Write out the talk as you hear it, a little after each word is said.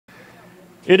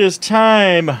It is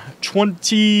time. What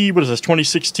is this?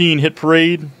 2016 Hit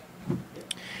Parade.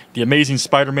 The Amazing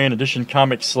Spider-Man Edition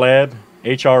comic slab.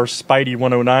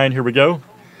 HRSPIDEY109. Here we go.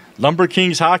 Lumber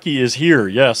Kings hockey is here.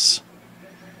 Yes.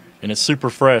 And it's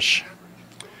super fresh.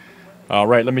 All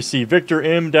right, let me see. Victor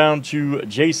M down to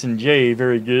Jason J.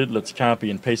 Very good. Let's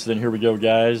copy and paste it in. Here we go,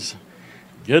 guys.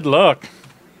 Good luck.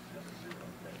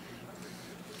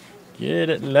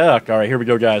 Good luck. All right, here we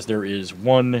go, guys. There is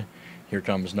 1. Here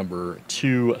comes number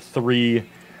 2, 3,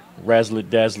 Razzle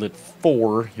Dazzle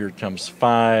 4. Here comes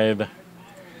 5,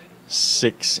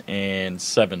 6, and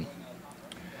 7.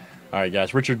 All right,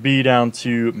 guys. Richard B down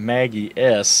to Maggie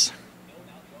S.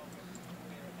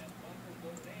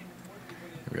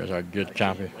 Here's our good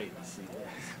copy.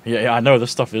 Yeah, I know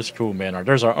this stuff is cool, man. All right,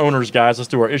 there's our owners, guys. Let's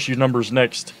do our issue numbers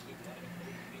next.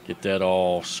 Get that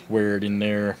all squared in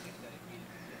there.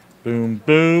 Boom,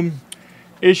 boom.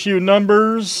 Issue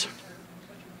numbers.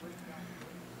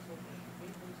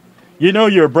 You know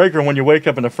you're a breaker when you wake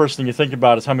up and the first thing you think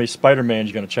about is how many Spider-Mans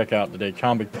you're going to check out today,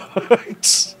 comic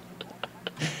books.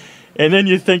 And then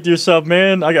you think to yourself,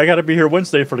 man, I got to be here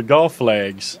Wednesday for the golf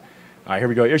flags. All right, here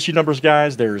we go. Issue numbers,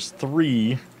 guys. There's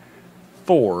 3,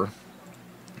 4,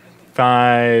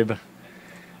 5,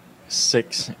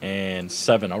 6, and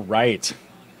 7. All right.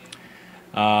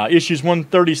 Issues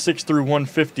 136 through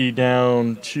 150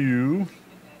 down to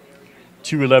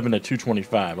 211 to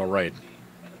 225. All right.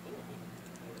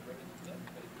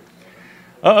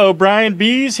 Uh-oh, Brian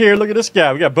B's here. Look at this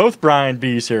guy. We got both Brian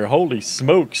B's here. Holy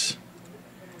smokes.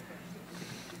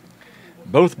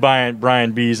 Both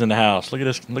Brian B's in the house. Look at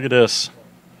this. Look at this.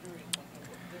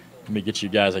 Let me get you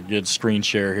guys a good screen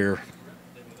share here.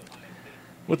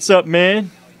 What's up,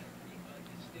 man?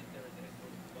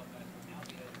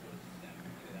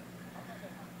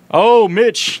 Oh,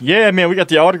 Mitch. Yeah, man, we got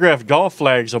the autographed golf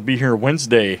flags. I'll be here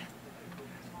Wednesday.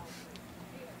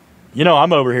 You know,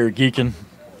 I'm over here geeking.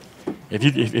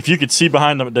 If you could see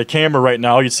behind the camera right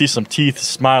now, you'd see some teeth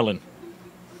smiling.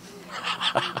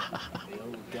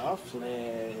 Golf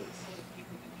flags.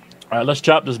 All right, let's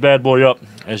chop this bad boy up.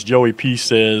 As Joey P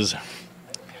says,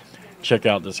 check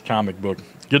out this comic book.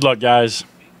 Good luck, guys.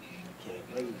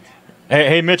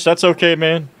 Hey, Mitch, that's okay,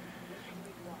 man.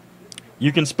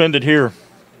 You can spend it here.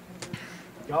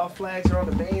 Golf flags are on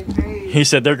the main page. He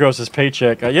said, "There goes his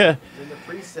paycheck." Yeah,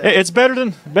 hey, it's better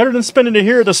than spending it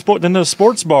here at the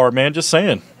sports bar, man. Just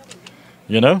saying.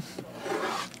 You know,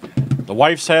 the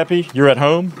wife's happy. You're at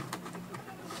home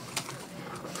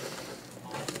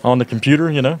on the computer.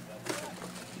 You know.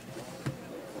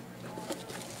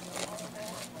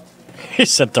 He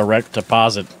said direct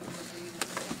deposit.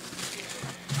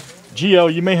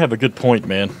 GL, you may have a good point,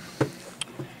 man.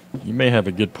 You may have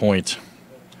a good point.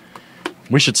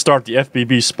 We should start the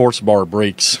FBB sports bar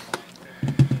breaks.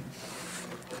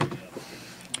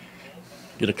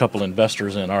 Get a couple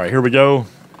investors in. All right, here we go.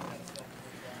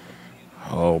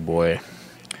 Oh boy,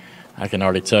 I can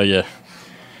already tell you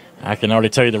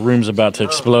the room's about to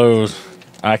explode.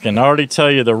 I can already tell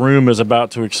you the room is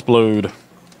about to explode.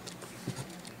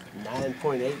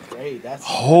 9.8 grade. That's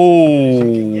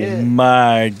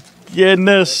my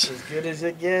goodness. That's as good as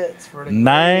it gets for the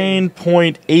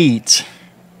 9.8.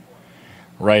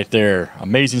 Right there.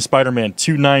 Amazing Spider-Man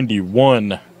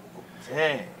 291.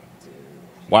 Dang, dude.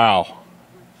 Wow.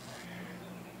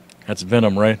 That's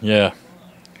Venom, right? Yeah.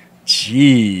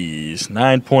 Jeez.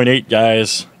 9.8,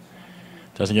 guys.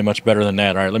 Doesn't get much better than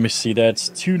that. All right, let me see. That's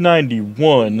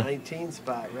 291. 19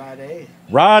 spot, Rod A.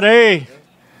 Rod A.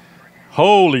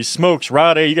 Holy smokes,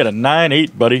 Rod A. You got a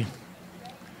 9.8, buddy.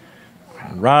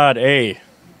 Rod A.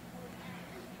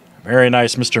 Very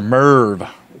nice, Mr. Merv.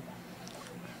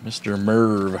 Mr.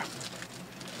 Merv.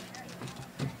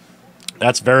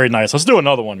 That's very nice. Let's do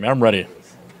another one, man. I'm ready.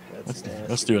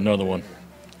 Let's do another one.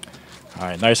 All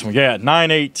right, nice one. Yeah,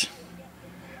 9.8.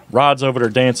 Rod's over there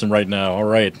dancing right now. All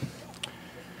right.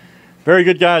 Very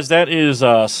good, guys. That is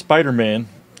Spider-Man.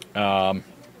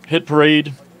 Hit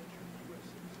Parade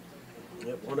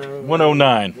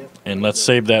 109. Yep. And let's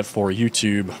save that for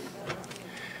YouTube.